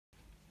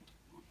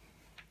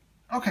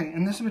Okay,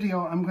 in this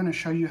video I'm going to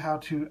show you how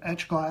to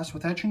etch glass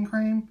with etching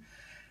cream,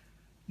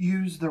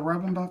 use the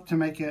rub and buff to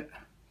make it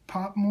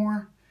pop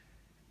more,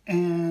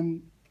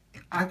 and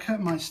I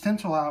cut my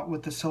stencil out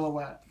with the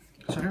silhouette.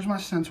 So here's my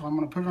stencil. I'm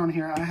going to put it on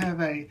here. I have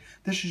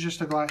this is just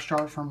a glass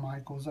jar from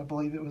Michael's. I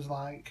believe it was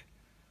like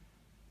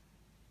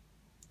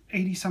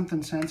 80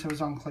 something cents. It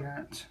was on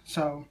clearance.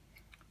 So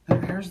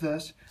here's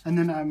this, and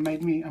then I'm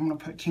going to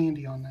put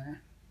candy on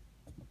there.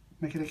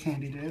 Make it a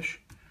candy dish.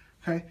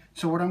 Okay,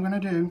 so what I'm going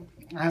to do,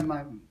 I have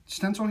my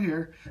stencil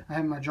here, I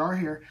have my jar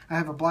here, I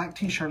have a black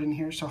t-shirt in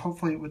here, so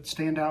hopefully it would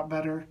stand out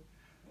better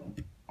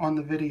on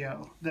the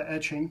video, the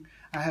etching.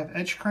 I have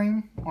etch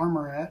cream,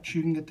 Armor Etch.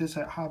 You can get this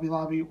at Hobby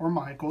Lobby or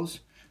Michael's.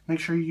 Make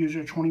sure you use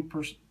your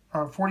 20%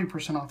 or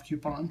 40% off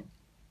coupon.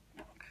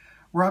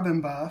 Rub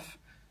and Buff,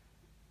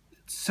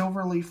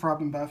 silver leaf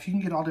rub and buff. You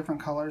can get all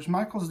different colors.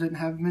 Michael's didn't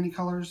have many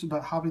colors,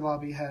 but Hobby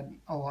Lobby had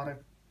a lot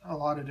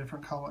of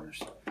different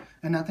colors.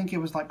 And I think it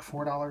was like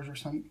 $4 or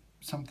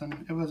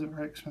something. It wasn't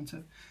very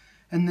expensive.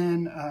 And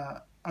then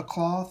a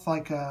cloth,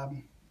 like a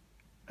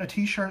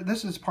t-shirt.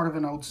 This is part of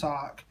an old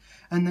sock.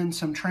 And then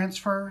some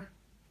transfer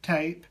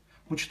tape,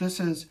 which this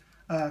is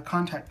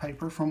contact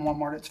paper from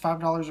Walmart. It's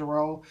 $5 a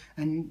roll,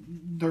 and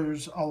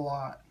there's a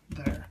lot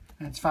there.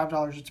 And it's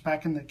 $5. It's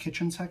back in the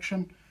kitchen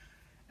section.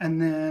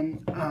 And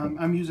then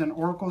I'm using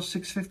Oracle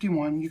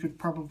 651. You could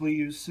probably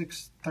use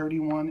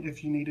 631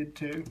 if you needed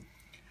to.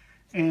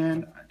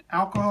 And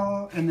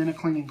alcohol, and then a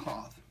cleaning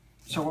cloth.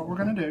 So what we're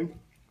going to do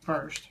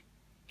first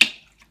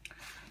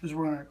is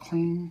we're going to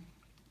clean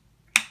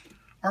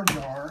our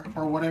jar,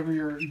 or whatever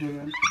you're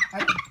doing.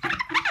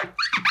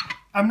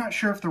 I'm not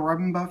sure if the rub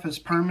and buff is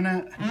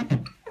permanent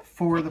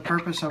for the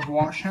purpose of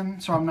washing,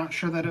 so I'm not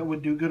sure that it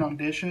would do good on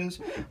dishes.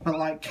 But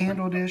like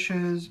candle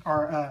dishes,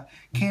 or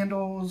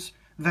candles,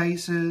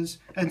 vases,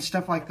 and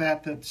stuff like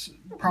that, that's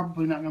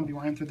probably not going to be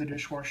running through the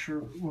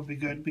dishwasher, will be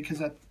good,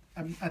 because I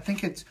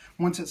think it's,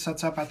 once it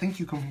sets up, I think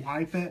you can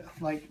wipe it,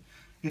 like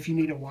if you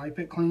need to wipe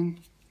it clean.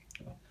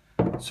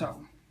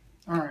 So,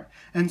 alright.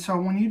 And so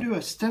when you do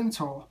a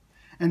stencil,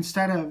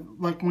 instead of,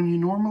 like when you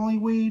normally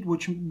weed,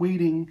 which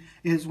weeding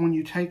is when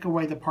you take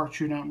away the parts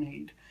you don't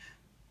need.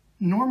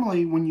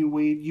 Normally when you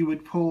weed, you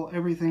would pull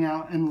everything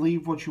out and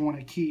leave what you want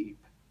to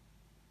keep.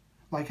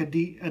 Like a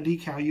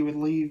decal, you would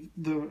leave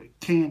the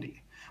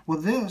candy. Well,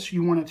 this,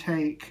 you want to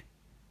take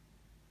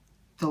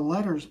the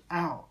letters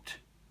out.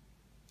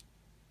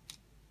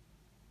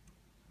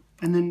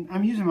 And then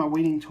I'm using my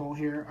weeding tool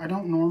here. I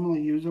don't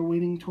normally use a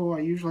weeding tool.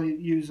 I usually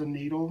use a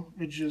needle.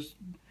 It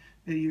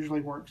usually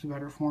works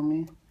better for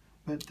me.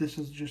 But this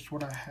is just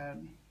what I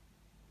had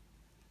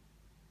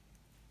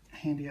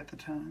handy at the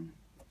time.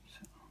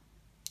 So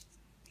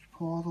just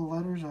pull all the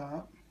letters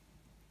up.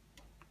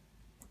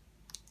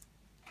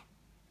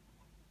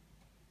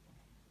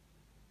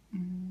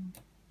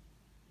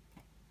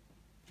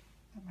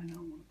 That might not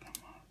want to come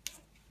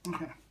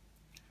up. Okay.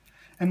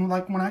 And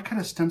like when I cut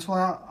a stencil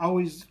out, I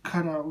always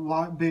cut a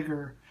lot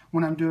bigger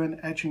when I'm doing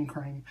etching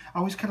cream. I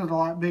always cut it a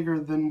lot bigger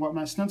than what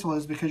my stencil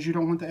is, because you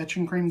don't want the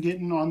etching cream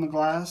getting on the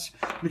glass,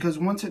 because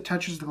once it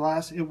touches the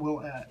glass, it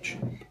will etch.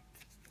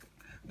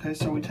 Okay,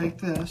 so we take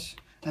this,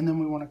 and then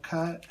we want to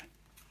cut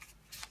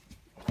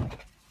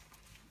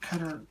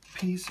our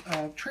piece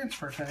of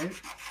transfer tape.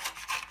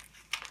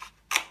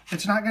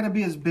 It's not going to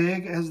be as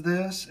big as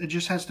this. It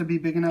just has to be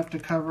big enough to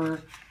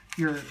cover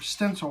your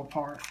stencil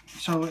part,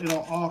 so it'll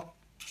all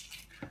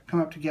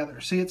come up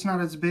together. See, it's not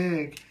as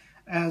big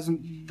as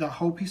the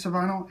whole piece of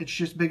vinyl. It's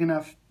just big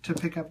enough to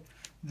pick up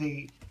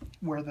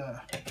where the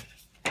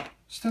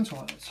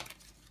stencil is.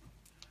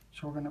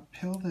 So we're going to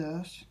peel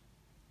this.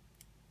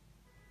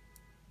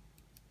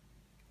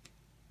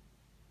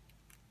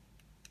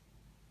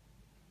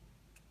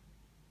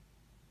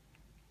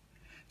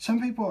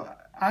 Some people,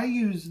 I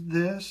use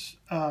this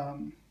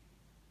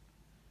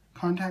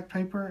contact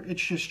paper.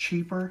 It's just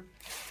cheaper,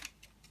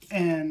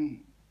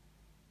 and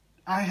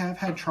I have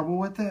had trouble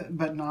with it,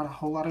 but not a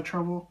whole lot of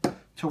trouble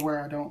to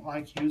where I don't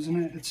like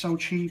using it. It's so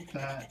cheap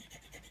that,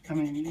 I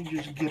mean, you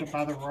just get it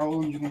by the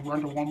roll and you can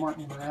run to Walmart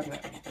and grab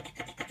it.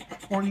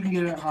 Or you can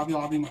get it at Hobby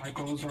Lobby,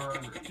 Michael's, or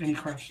any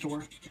craft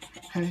store.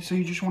 Okay, so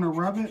you just want to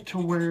rub it to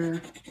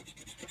where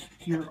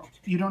you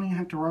don't even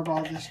have to rub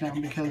all this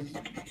down, because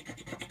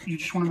you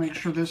just want to make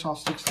sure this all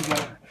sticks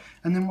together.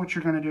 And then what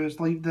you're going to do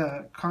is leave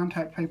the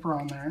contact paper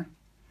on there,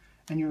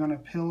 and you're going to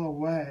peel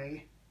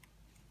away.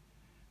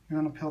 You're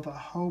going to peel the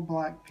whole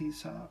black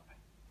piece up.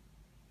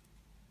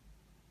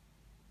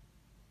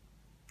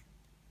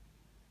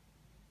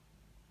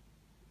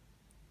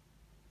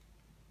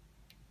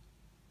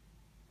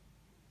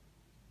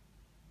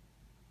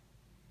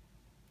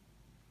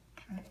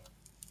 Okay.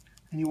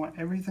 And you want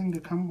everything to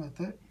come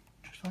with it,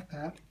 just like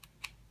that.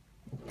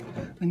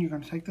 Then you're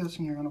going to take this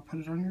and you're going to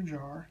put it on your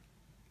jar.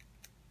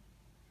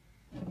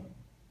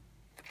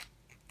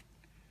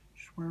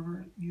 Just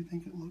wherever you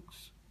think it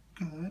looks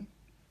good.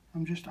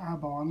 I'm just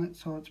eyeballing it,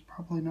 so it's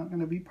probably not going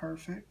to be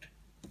perfect.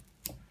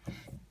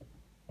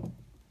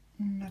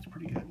 That's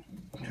pretty good.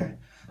 Okay.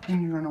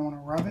 Then you're going to want to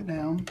rub it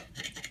down.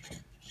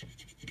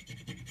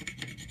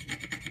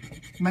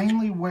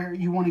 mainly where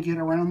you want to get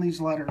around these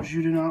letters.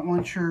 You do not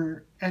want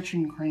your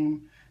etching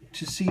cream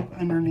to seep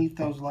underneath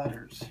those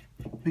letters.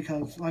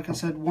 Because, like I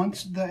said,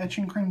 once the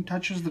etching cream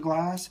touches the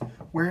glass,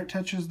 where it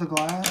touches the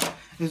glass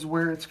is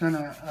where it's going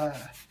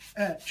to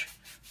etch.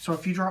 So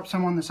if you drop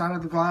some on the side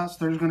of the glass,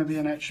 there's going to be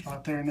an etch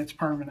spot there, and it's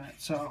permanent.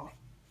 So,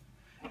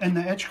 and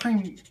the etch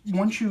cream,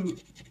 once you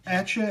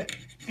etch it,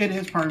 it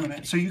is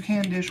permanent. So you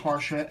can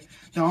dishwash it.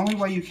 The only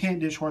way you can't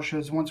dishwash it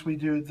is once we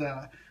do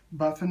the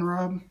buff and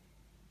rub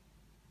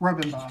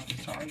and buff,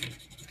 sorry.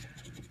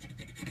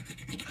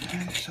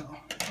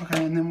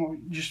 Okay, and then we'll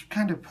just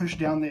kind of push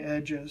down the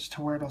edges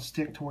to where it'll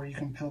stick to where you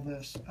can peel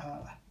this,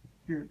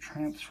 your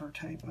transfer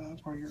tape up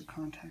or your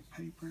contact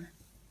paper.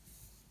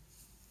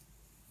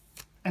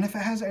 And if it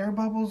has air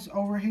bubbles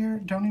over here,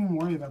 don't even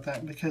worry about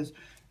that because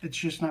it's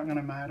just not going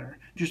to matter.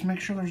 Just make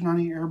sure there's not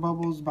any air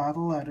bubbles by the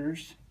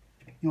letters.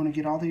 You want to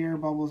get all the air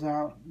bubbles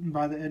out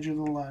by the edge of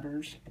the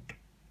letters.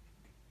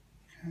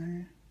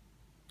 Okay.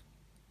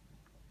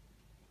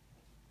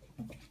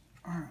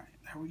 Alright,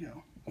 there we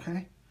go.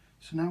 Okay.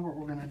 So now what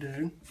we're going to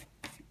do,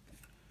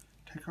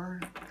 take our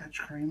etch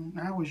cream.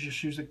 I always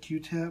just use a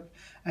Q-tip,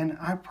 and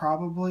I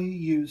probably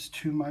use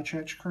too much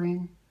etch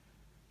cream.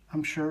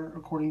 I'm sure,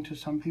 according to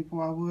some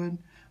people, I would,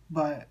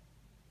 but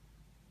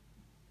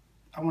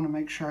I want to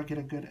make sure I get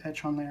a good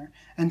etch on there.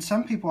 And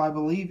some people, I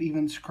believe,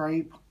 even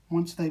scrape,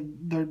 once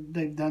they've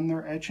done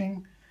their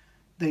etching,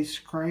 they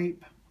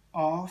scrape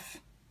off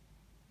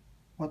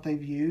what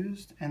they've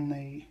used, and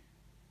they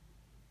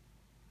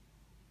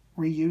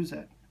reuse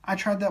it. I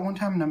tried that one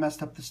time and I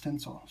messed up the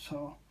stencil,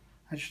 so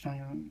I just don't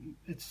even,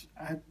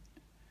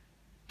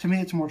 to me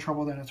it's more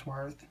trouble than it's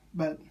worth,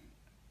 but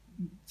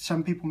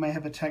some people may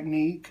have a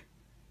technique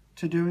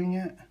to doing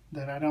it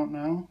that I don't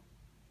know.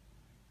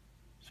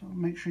 So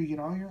make sure you get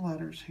all your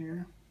letters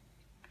here.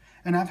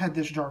 And I've had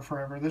this jar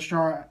forever. This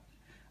jar,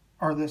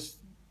 or this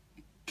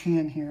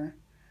can here,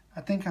 I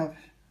think I've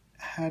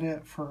had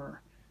it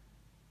for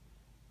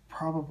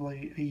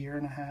probably 1.5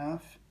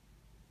 years,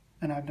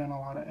 and I've done a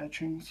lot of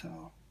etching,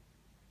 so.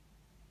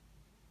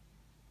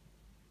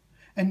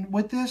 And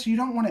with this, you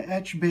don't want to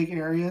etch big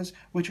areas,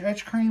 which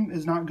etch cream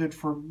is not good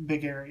for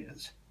big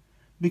areas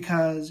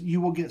because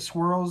you will get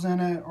swirls in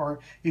it,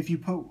 or if you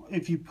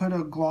put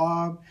a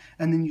glob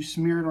and then you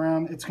smear it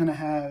around, it's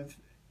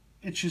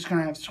just going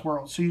to have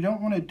swirls. So you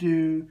don't want to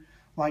do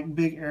like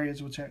big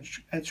areas with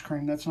etch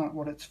cream. That's not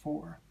what it's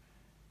for.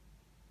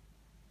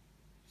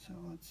 So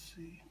let's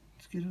see.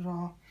 Let's get it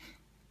all.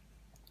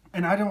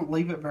 And I don't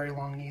leave it very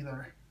long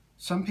either.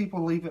 Some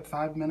people leave it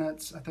 5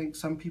 minutes. I think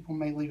some people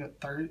may leave it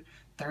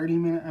 30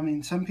 minutes. I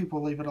mean, some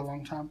people leave it a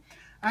long time.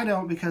 I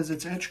don't, because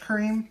it's etch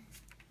cream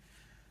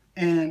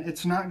and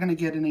it's not going to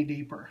get any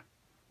deeper.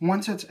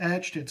 Once it's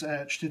etched, it's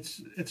etched.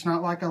 It's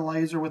not like a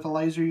laser. With a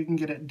laser, you can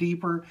get it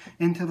deeper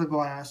into the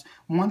glass.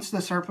 Once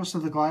the surface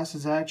of the glass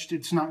is etched,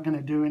 it's not going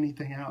to do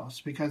anything else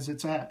because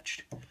it's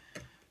etched.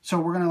 So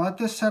we're going to let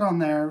this set on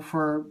there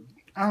for,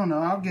 I don't know,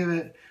 I'll give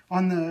it,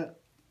 on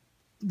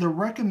the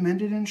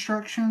recommended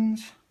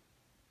instructions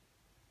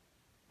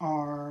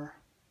are,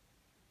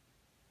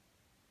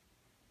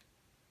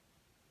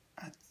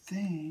 I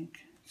think,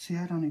 see,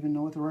 I don't even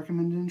know what the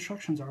recommended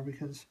instructions are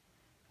because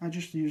I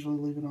just usually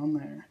leave it on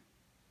there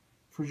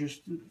for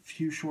just a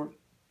few short,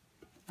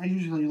 I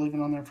usually leave it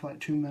on there for like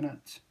 2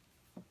 minutes.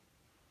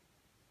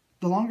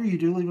 The longer you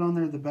do leave it on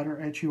there, the better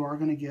etch you are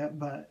going to get,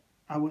 but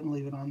I wouldn't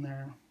leave it on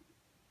there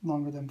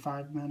longer than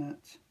 5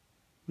 minutes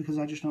because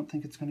I just don't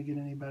think it's going to get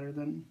any better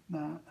than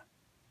that.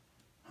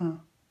 Huh.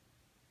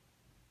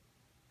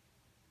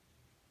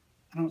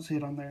 I don't see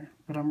it on there,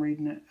 but I'm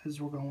reading it as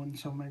we're going,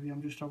 so maybe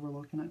I'm just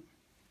overlooking it.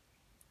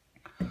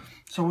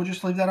 So we'll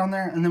just leave that on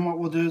there, and then what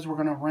we'll do is we're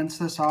going to rinse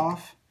this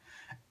off,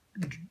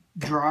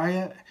 dry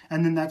it,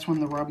 and then that's when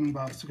the rub and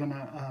buff is going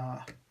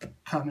to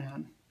come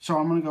in. So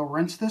I'm going to go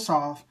rinse this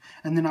off,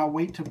 and then I'll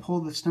wait to pull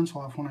the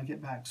stencil off when I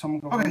get back. So I'm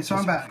going to go okay, so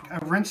I'm back.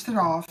 I've rinsed it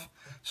off.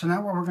 So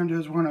now what we're going to do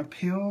is we're going to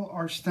peel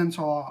our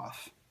stencil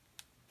off.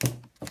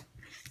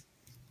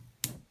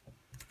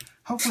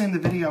 Hopefully in the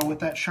video with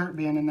that shirt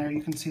being in there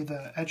you can see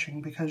the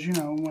etching, because you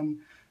know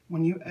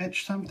when you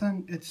etch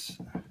something, it's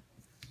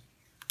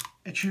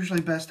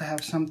usually best to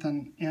have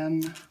something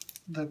in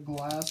the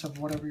glass of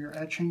whatever you're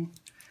etching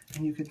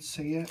and you can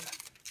see it.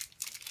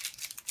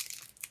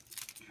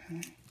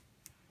 Okay.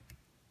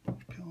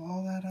 Peel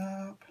all that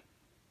up.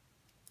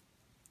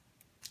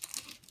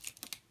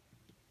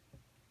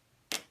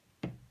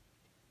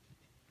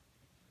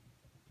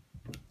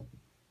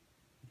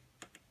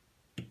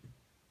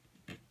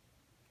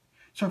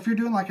 So if you're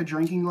doing like a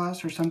drinking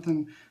glass or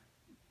something,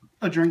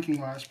 a drinking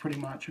glass pretty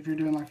much, if you're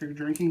doing like a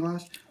drinking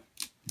glass,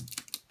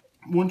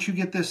 once you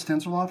get this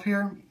stencil off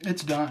here,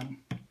 it's done.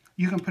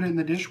 You can put it in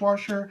the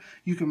dishwasher,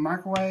 you can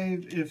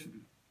microwave, if,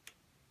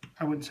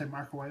 I wouldn't say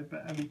microwave,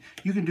 but I mean,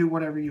 you can do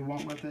whatever you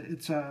want with it.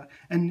 It's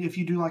and if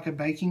you do like a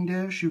baking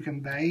dish, you can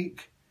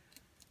bake.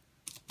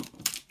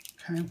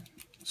 Okay,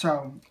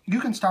 so you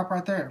can stop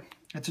right there.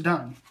 It's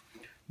done.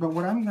 But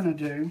what I'm going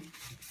to do,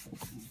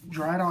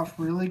 dry it off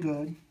really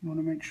good. You want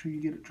to make sure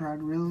you get it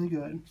dried really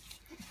good.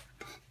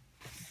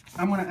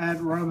 I'm going to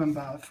add rub and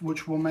buff,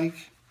 which will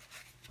make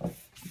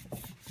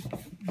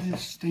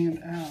this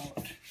stand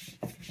out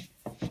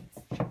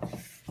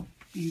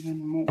even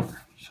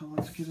more. So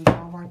let's get it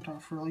all wiped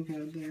off really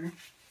good there.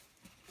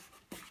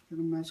 Got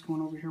a mess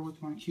going over here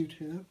with my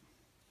Q-tip.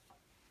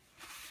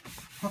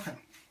 Okay,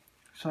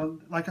 so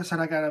like I said,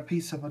 I got a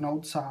piece of an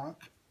old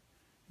sock.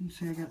 You can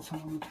see I got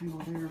some on the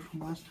table there from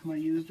last time I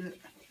used it,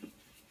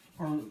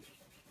 or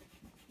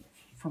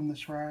from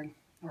this rag,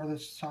 or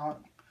this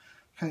sock.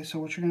 Okay, so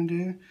what you're going to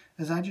do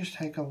is I just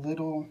take a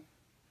little,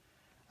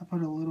 I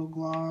put a little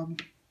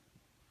glob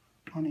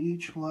on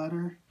each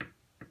letter.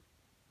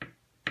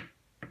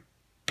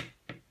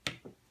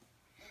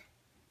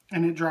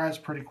 And it dries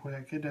pretty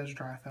quick. It does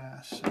dry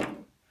fast. So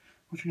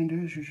what you're going to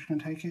do is you're just going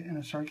to take it in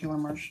a circular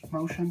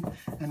motion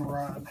and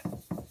rub.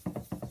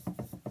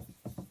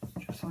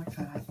 Just like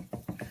that.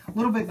 A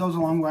little bit goes a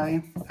long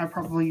way. I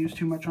probably use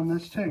too much on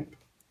this too.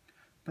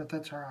 But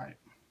that's alright.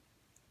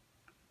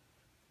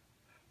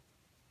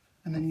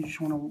 And then you just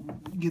want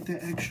to get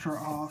the extra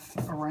off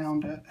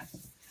around it.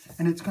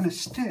 And it's going to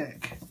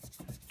stick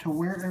to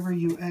wherever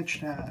you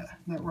etched that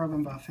rub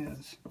and buff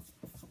is.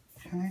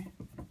 Okay?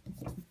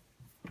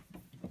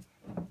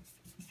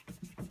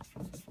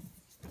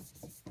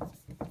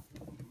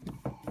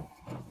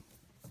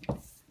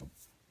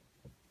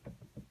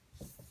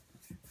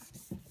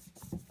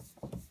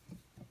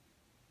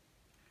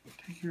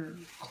 Take your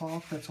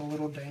cloth that's a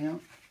little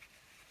damp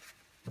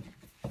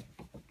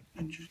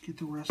and just get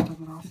the rest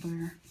of it off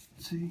there.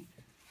 See?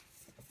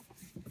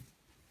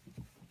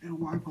 It'll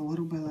wipe a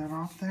little bit of that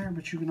off there,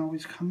 but you can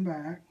always come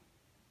back.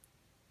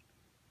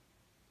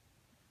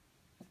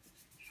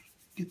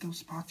 Get those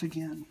spots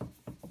again.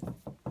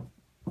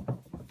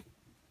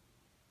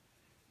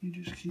 You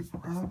just keep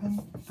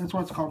rubbing. That's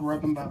why it's called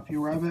rub and buff. You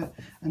rub it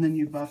and then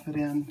you buff it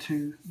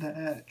into the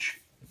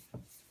etch.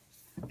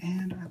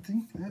 And I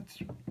think that's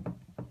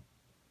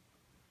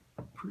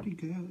pretty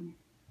good.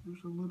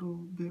 There's a little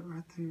bit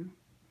right there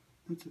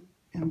that's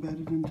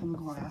embedded into the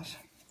glass.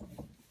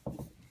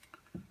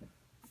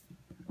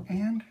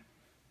 And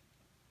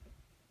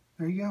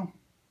there you go.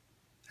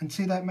 And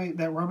see,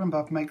 that rub and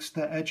buff makes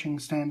the etching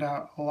stand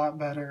out a lot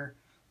better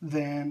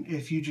than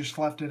if you just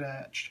left it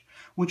etched.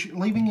 Which,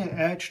 leaving it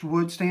etched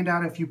would stand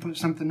out if you put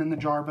something in the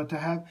jar, but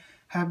to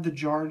have the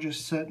jar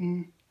just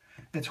sitting,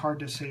 it's hard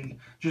to see.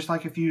 Just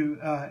like if you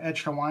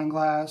etched a wine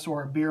glass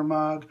or a beer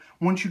mug,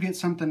 once you get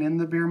something in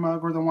the beer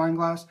mug or the wine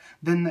glass,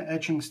 then the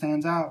etching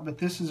stands out. But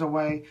this is a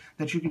way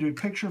that you can do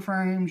picture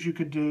frames, you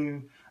could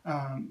do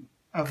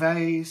a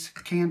vase,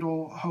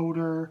 candle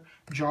holder,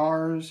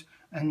 jars,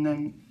 and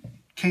then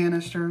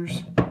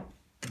canisters.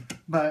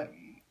 But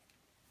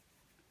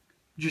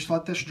just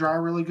let this dry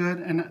really good.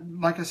 And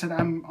like I said,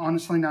 I'm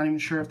honestly not even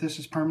sure if this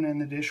is permanent in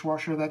the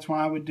dishwasher. That's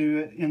why I would do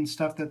it in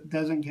stuff that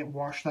doesn't get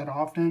washed that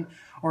often,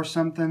 or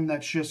something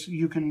that's just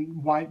you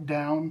can wipe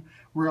down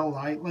real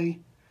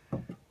lightly.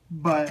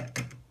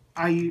 But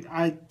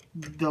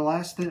the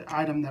last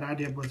item that I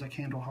did was a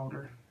candle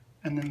holder.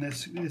 And then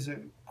this is, of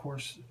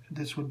course,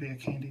 this would be a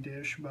candy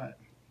dish, but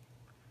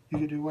you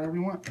can do whatever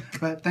you want.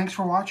 But thanks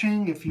for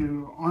watching. If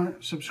you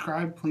aren't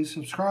subscribed, please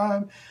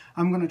subscribe.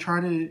 I'm going to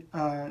try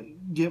to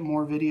get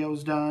more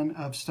videos done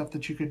of stuff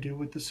that you could do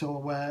with the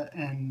silhouette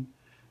and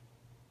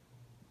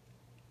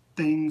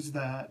things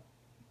that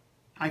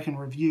I can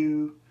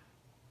review.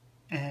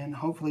 And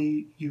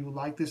hopefully you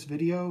like this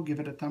video. Give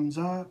it a thumbs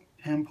up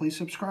and please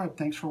subscribe.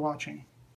 Thanks for watching.